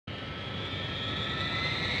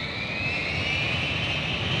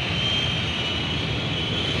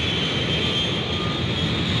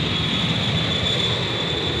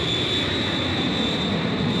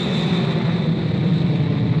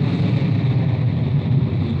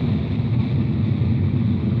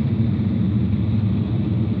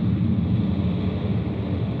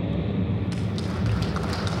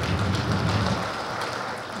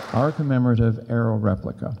our commemorative Arrow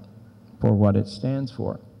replica for what it stands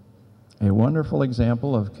for. A wonderful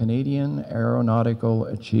example of Canadian aeronautical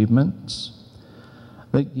achievements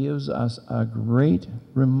that gives us a great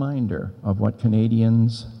reminder of what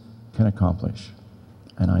Canadians can accomplish.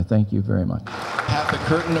 And I thank you very much. Have the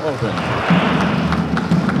curtain open.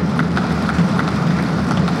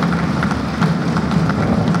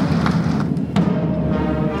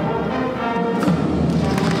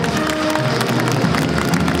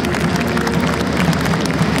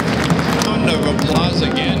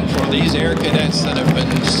 These air cadets that have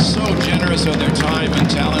been so generous with their time and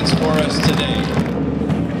talents for us today.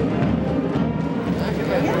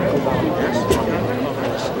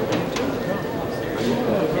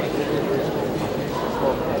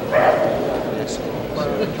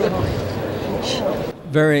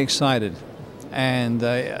 Very excited and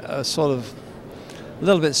sort of a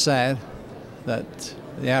little bit sad that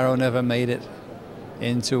the Arrow never made it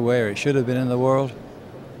into where it should have been in the world.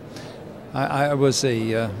 I was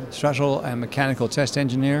a structural and mechanical test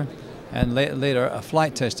engineer and later a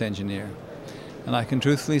flight test engineer. And I can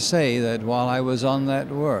truthfully say that while I was on that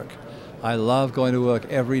work, I loved going to work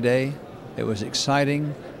every day. It was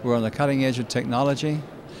exciting. We're on the cutting edge of technology.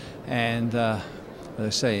 And as I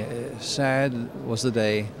say, sad was the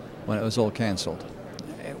day when it was all canceled.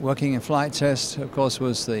 Working in flight test, of course,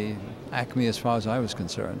 was the acme as far as I was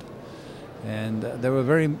concerned. And there were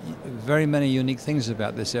very many unique things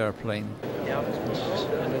about this airplane. Yeah,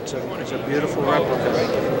 and it's a beautiful replica.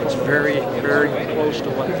 It's very, very close to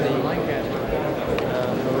what the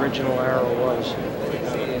original Arrow was.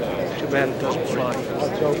 Too bad it doesn't fly.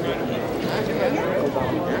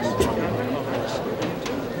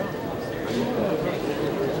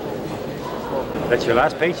 That's your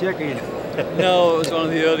last paycheck? No, it was one of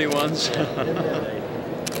the early ones.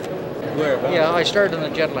 Where? Yeah, I started on the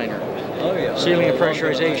jetliner. Oh, yeah. Sealing and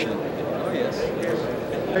pressurization. Oh, yes.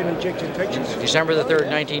 December the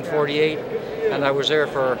 3rd, 1948, and I was there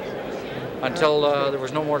for until there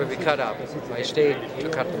was no more to be cut up. I stayed to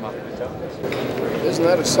cut them up. Isn't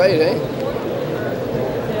that a sight, eh?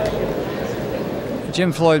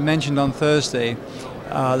 Jim Floyd mentioned on Thursday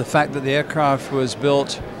the fact that the aircraft was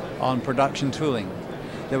built on production tooling.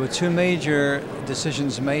 There were two major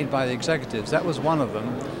decisions made by the executives. That was one of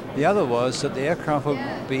them. The other was that the aircraft would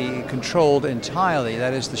be controlled entirely,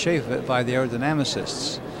 that is the shape of it, by the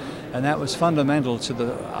aerodynamicists. And that was fundamental to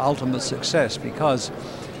the ultimate success because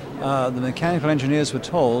the mechanical engineers were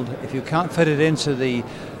told if you can't fit it into the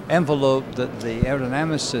envelope that the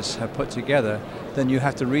aerodynamicists have put together, then you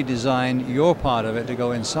have to redesign your part of it to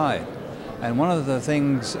go inside. And one of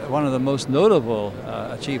the most notable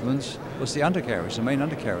achievements was the undercarriage, the main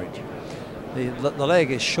undercarriage. The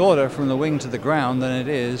leg is shorter from the wing to the ground than it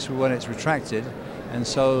is when it's retracted, and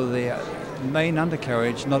so the main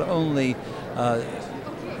undercarriage not only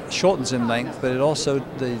shortens in length, but it also,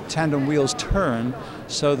 the tandem wheels turn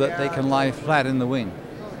so that they can lie flat in the wing.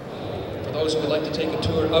 For those who would like to take a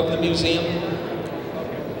tour of the museum,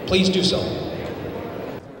 please do so.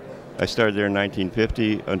 I started there in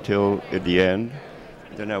 1950 until at the end.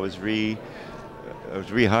 Then I was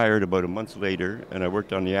rehired about a month later, and I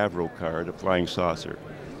worked on the Avro car, the flying saucer.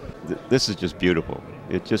 This is just beautiful.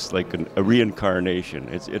 It's just like a reincarnation.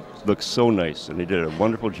 It looks so nice, and they did a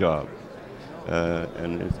wonderful job.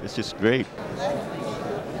 And it's just great.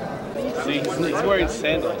 See, he's wearing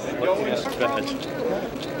sandals.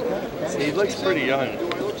 See, he looks pretty young.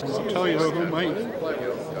 I'll tell you who might.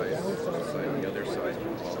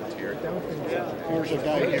 Here's a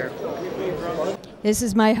guy here. This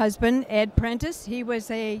is my husband, Ed Prentice. He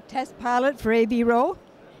was a test pilot for Avro.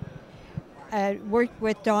 Worked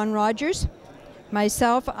with Don Rogers.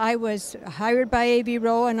 Myself, I was hired by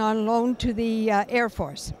Avro and on loan to the Air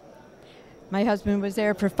Force. My husband was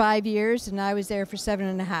there for 5 years and I was there for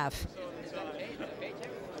 7.5.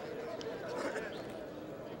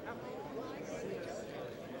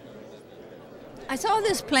 I saw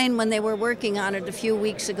this plane when they were working on it a few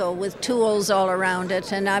weeks ago with tools all around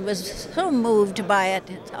it, and I was so moved by it.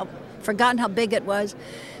 I've forgotten how big it was,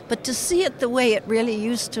 but to see it the way it really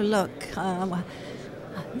used to look, I've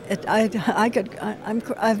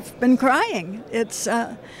been crying. It's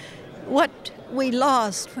what we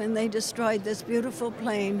lost when they destroyed this beautiful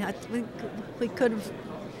plane. I think we could have.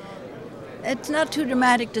 It's not too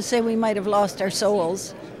dramatic to say we might have lost our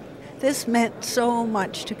souls. This meant so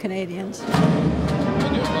much to Canadians.